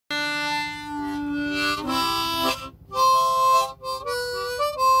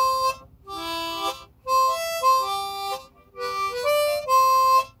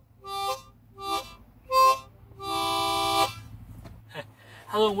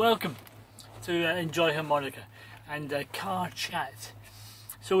and welcome to Enjoy Harmonica and CarChat.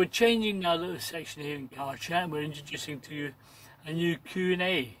 So we're changing our little section here in CarChat and we're introducing to you a new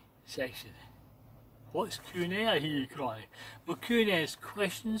Q&A section. What's Q&A, I hear you cry? Well, Q&A is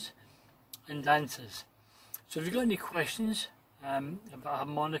questions and answers. So if you've got any questions about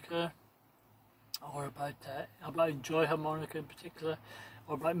harmonica, or about Enjoy Harmonica in particular,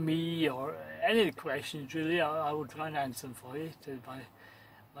 or about me, or any of the questions really, I will try and answer them for you to my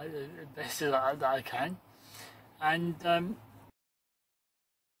the best that I can. And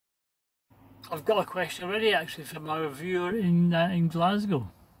I've got a question already actually from our viewer in Glasgow.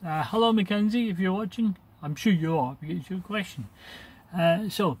 Hello Mackenzie, if you're watching, I'm sure you are because it's your question.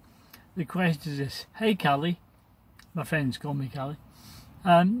 So the question is this: Hey Callie, my friends call me Callie.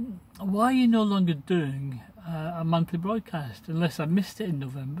 Why are you no longer doing a monthly broadcast unless I missed it in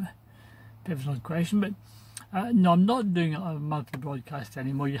November? Bit of an odd question, but no, I'm not doing a monthly broadcast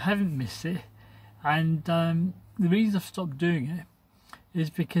anymore. You haven't missed it, and the reason I've stopped doing it is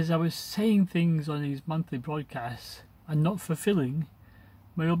because I was saying things on these monthly broadcasts and not fulfilling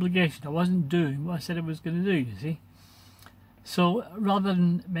my obligation. I wasn't doing what I said I was going to do, you see. So rather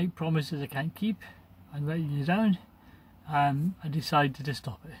than make promises I can't keep and letting you down, I decided to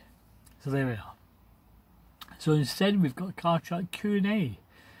stop it. So there we are. So instead we've got CarChat Q&A.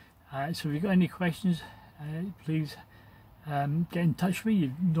 So if you've got any questions, please get in touch with me.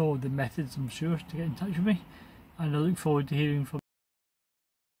 You know the methods, I'm sure, to get in touch with me. And I look forward to hearing from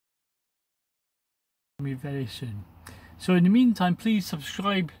you very soon. So in the meantime, please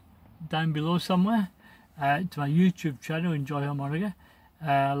subscribe down below somewhere to my YouTube channel, Enjoy Harmonica.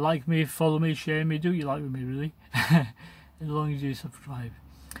 Like me, follow me, share me, do what you like with me really, as long as you subscribe.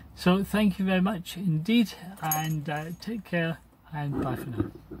 So thank you very much indeed, and take care, and bye for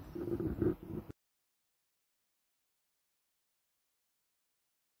now.